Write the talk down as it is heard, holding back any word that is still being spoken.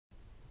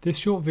This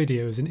short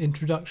video is an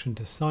introduction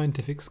to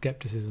scientific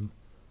skepticism.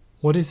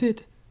 What is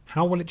it?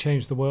 How will it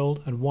change the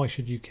world? And why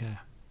should you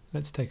care?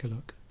 Let's take a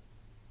look.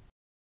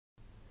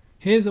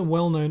 Here's a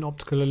well-known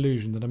optical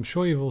illusion that I'm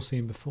sure you've all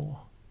seen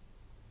before.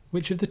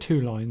 Which of the two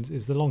lines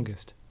is the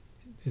longest?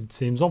 It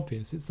seems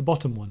obvious, it's the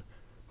bottom one,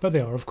 but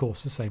they are of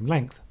course the same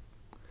length.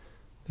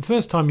 The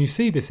first time you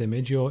see this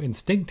image, your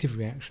instinctive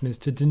reaction is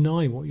to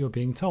deny what you're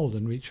being told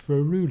and reach for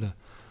a ruler.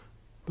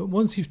 But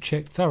once you've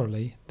checked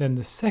thoroughly, then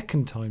the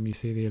second time you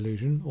see the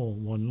illusion, or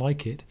one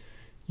like it,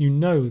 you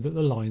know that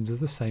the lines are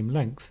the same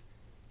length,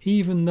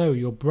 even though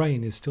your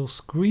brain is still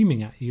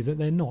screaming at you that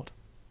they're not.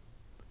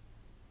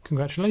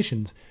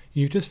 Congratulations,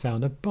 you've just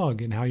found a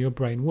bug in how your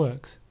brain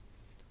works.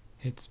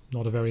 It's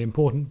not a very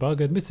important bug,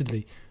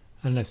 admittedly,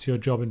 unless your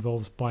job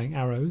involves buying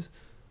arrows,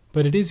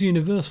 but it is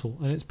universal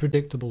and it's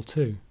predictable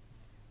too.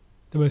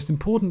 The most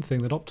important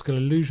thing that optical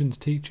illusions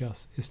teach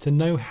us is to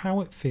know how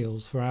it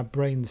feels for our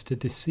brains to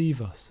deceive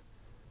us,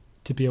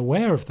 to be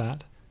aware of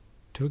that,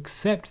 to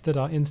accept that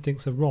our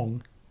instincts are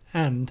wrong,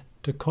 and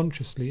to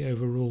consciously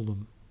overrule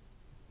them.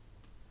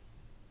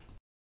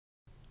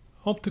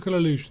 Optical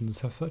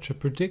illusions have such a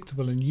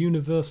predictable and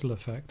universal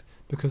effect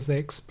because they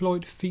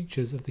exploit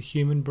features of the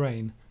human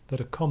brain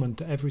that are common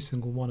to every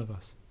single one of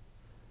us.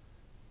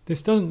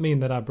 This doesn't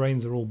mean that our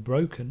brains are all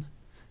broken.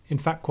 In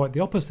fact, quite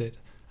the opposite.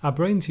 Our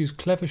brains use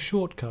clever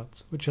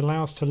shortcuts which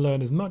allow us to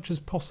learn as much as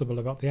possible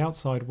about the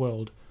outside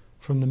world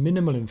from the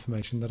minimal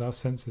information that our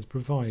senses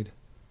provide.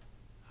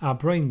 Our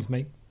brains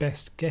make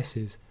best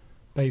guesses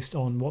based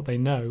on what they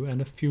know and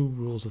a few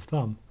rules of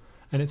thumb,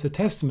 and it's a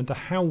testament to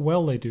how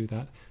well they do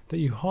that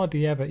you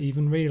hardly ever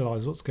even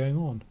realise what's going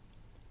on.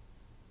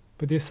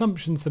 But the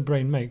assumptions the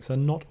brain makes are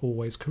not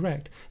always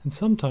correct, and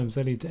sometimes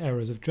they lead to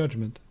errors of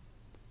judgment.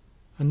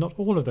 And not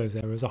all of those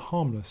errors are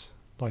harmless,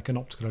 like an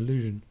optical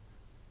illusion.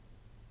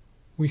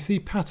 We see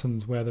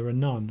patterns where there are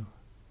none.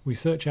 We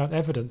search out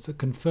evidence that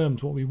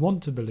confirms what we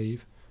want to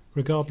believe,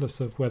 regardless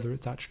of whether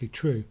it's actually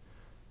true.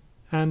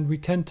 And we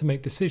tend to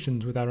make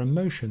decisions with our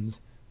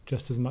emotions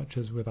just as much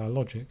as with our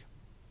logic.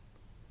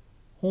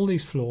 All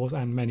these flaws,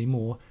 and many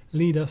more,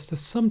 lead us to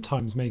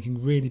sometimes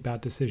making really bad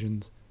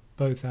decisions,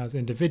 both as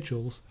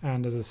individuals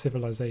and as a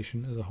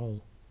civilization as a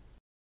whole.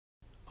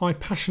 I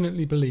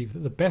passionately believe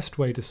that the best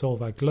way to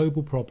solve our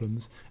global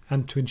problems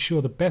and to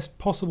ensure the best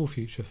possible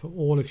future for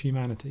all of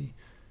humanity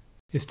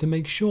is to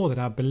make sure that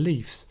our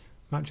beliefs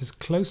match as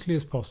closely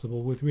as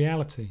possible with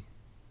reality.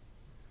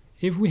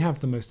 If we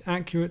have the most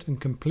accurate and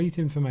complete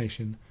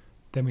information,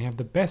 then we have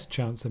the best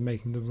chance of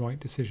making the right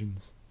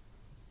decisions.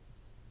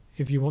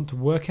 If you want to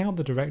work out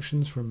the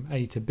directions from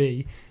A to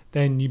B,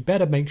 then you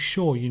better make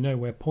sure you know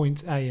where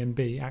points A and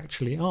B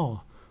actually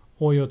are,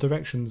 or your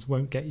directions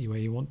won't get you where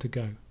you want to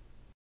go.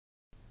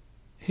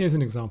 Here's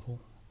an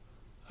example.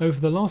 Over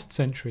the last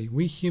century,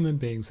 we human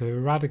beings have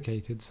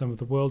eradicated some of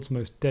the world's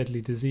most deadly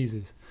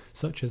diseases,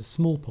 such as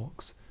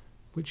smallpox,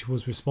 which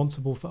was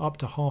responsible for up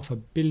to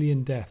 500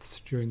 million deaths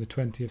during the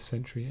 20th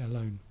century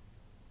alone.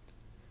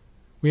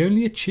 We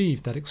only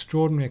achieved that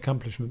extraordinary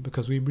accomplishment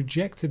because we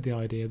rejected the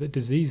idea that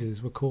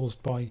diseases were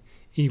caused by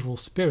evil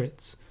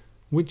spirits,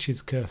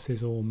 witches'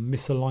 curses, or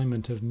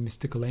misalignment of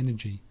mystical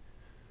energy.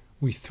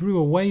 We threw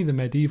away the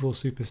medieval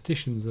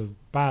superstitions of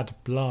bad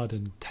blood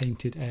and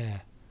tainted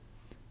air.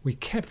 We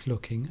kept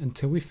looking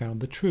until we found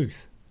the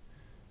truth.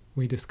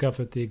 We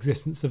discovered the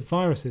existence of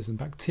viruses and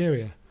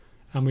bacteria,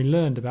 and we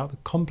learned about the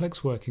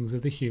complex workings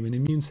of the human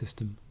immune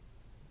system.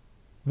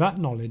 That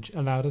knowledge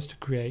allowed us to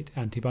create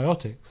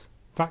antibiotics,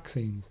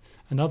 vaccines,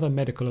 and other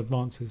medical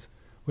advances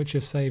which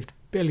have saved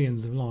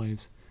billions of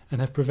lives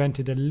and have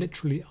prevented a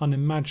literally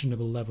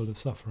unimaginable level of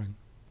suffering.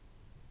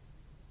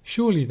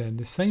 Surely then,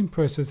 the same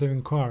process of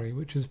inquiry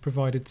which has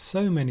provided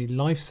so many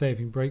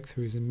life-saving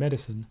breakthroughs in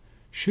medicine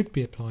should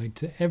be applied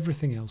to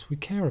everything else we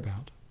care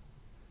about.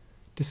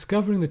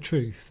 Discovering the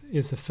truth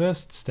is the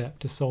first step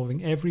to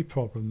solving every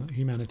problem that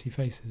humanity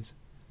faces.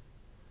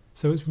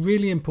 So it's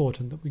really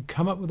important that we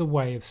come up with a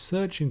way of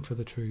searching for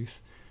the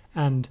truth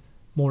and,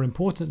 more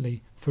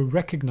importantly, for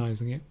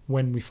recognizing it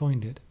when we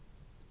find it.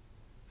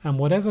 And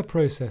whatever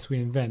process we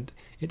invent,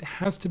 it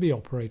has to be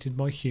operated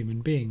by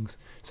human beings,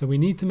 so we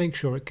need to make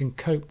sure it can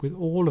cope with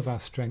all of our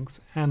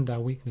strengths and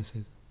our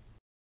weaknesses.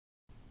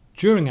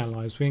 During our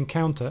lives, we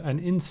encounter an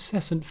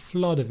incessant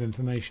flood of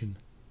information,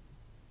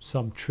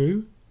 some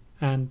true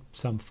and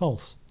some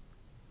false.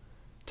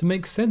 To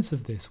make sense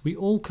of this, we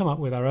all come up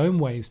with our own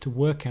ways to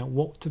work out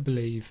what to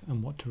believe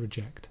and what to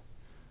reject.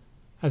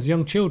 As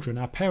young children,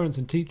 our parents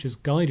and teachers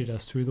guided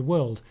us through the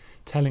world,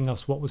 telling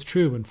us what was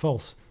true and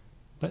false.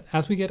 But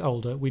as we get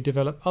older, we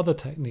develop other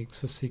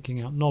techniques for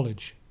seeking out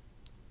knowledge.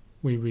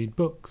 We read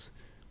books,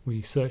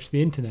 we search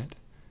the internet,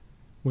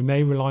 we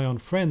may rely on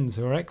friends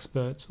who are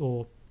experts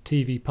or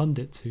TV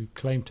pundits who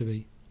claim to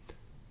be.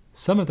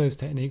 Some of those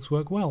techniques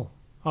work well,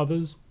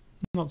 others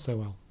not so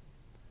well.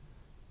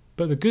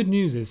 But the good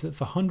news is that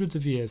for hundreds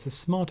of years the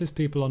smartest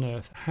people on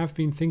earth have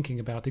been thinking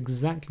about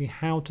exactly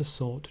how to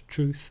sort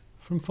truth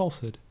from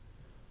falsehood.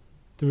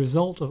 The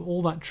result of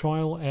all that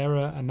trial,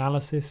 error,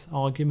 analysis,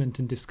 argument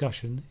and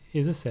discussion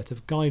is a set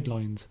of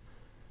guidelines,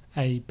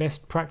 a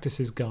best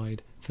practices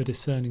guide for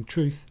discerning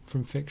truth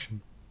from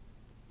fiction.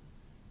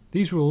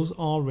 These rules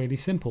are really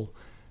simple,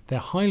 they're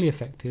highly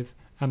effective,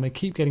 and they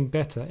keep getting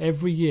better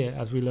every year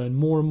as we learn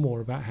more and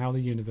more about how the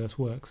universe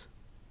works.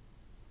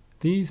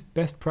 These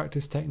best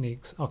practice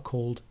techniques are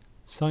called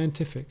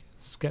Scientific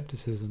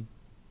Skepticism.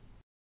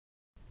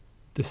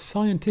 The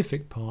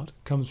scientific part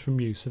comes from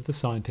use of the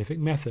scientific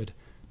method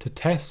to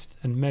test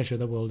and measure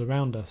the world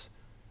around us,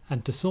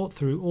 and to sort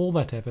through all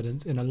that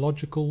evidence in a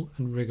logical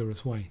and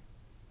rigorous way.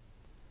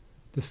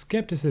 The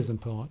skepticism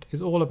part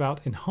is all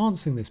about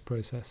enhancing this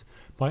process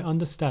by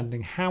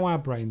understanding how our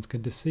brains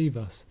can deceive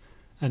us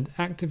and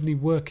actively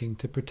working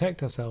to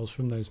protect ourselves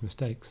from those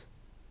mistakes.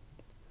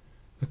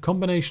 The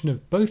combination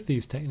of both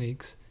these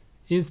techniques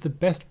is the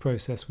best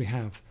process we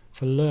have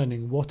for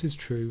learning what is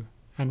true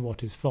and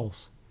what is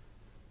false,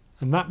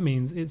 and that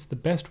means it's the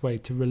best way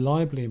to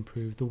reliably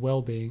improve the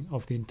well-being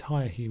of the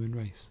entire human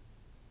race.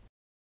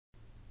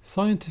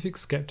 Scientific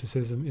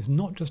skepticism is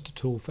not just a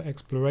tool for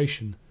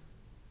exploration,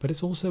 but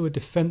it's also a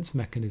defense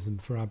mechanism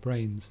for our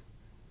brains.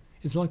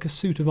 It's like a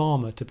suit of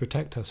armor to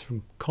protect us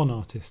from con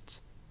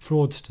artists,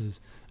 fraudsters,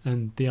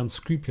 and the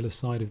unscrupulous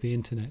side of the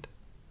internet.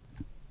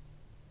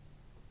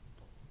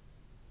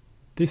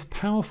 This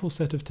powerful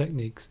set of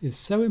techniques is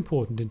so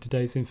important in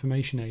today's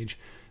information age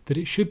that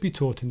it should be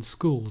taught in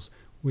schools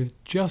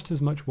with just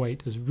as much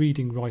weight as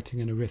reading,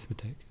 writing, and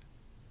arithmetic.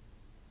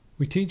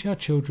 We teach our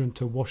children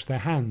to wash their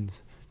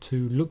hands,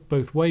 to look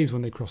both ways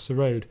when they cross the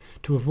road,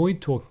 to avoid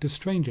talking to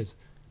strangers,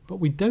 but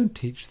we don't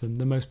teach them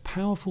the most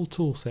powerful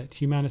tool set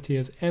humanity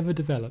has ever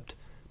developed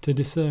to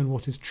discern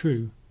what is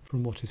true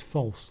from what is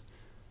false,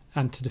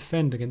 and to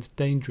defend against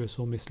dangerous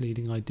or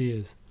misleading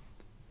ideas.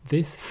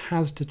 This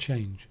has to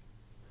change.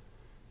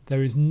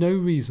 There is no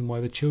reason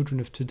why the children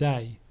of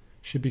today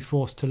should be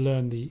forced to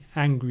learn the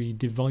angry,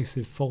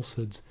 divisive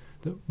falsehoods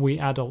that we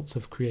adults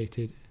have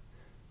created,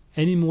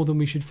 any more than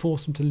we should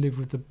force them to live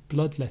with the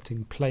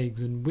bloodletting,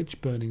 plagues and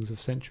witch-burnings of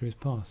centuries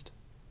past.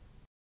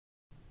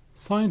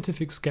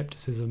 Scientific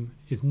skepticism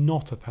is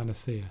not a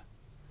panacea.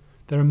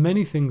 There are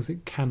many things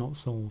it cannot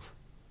solve.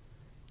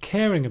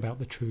 Caring about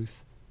the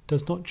truth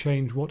does not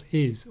change what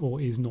is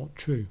or is not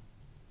true.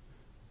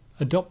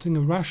 Adopting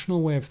a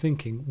rational way of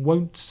thinking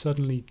won't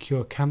suddenly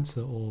cure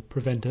cancer or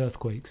prevent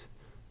earthquakes,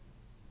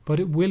 but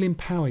it will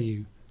empower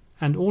you,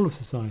 and all of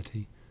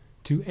society,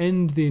 to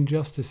end the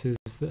injustices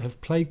that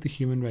have plagued the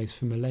human race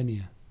for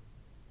millennia.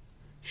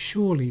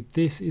 Surely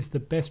this is the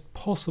best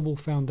possible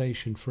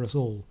foundation for us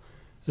all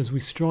as we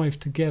strive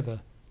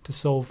together to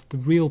solve the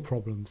real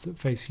problems that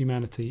face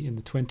humanity in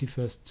the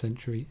 21st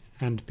century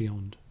and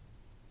beyond.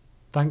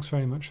 Thanks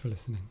very much for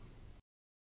listening.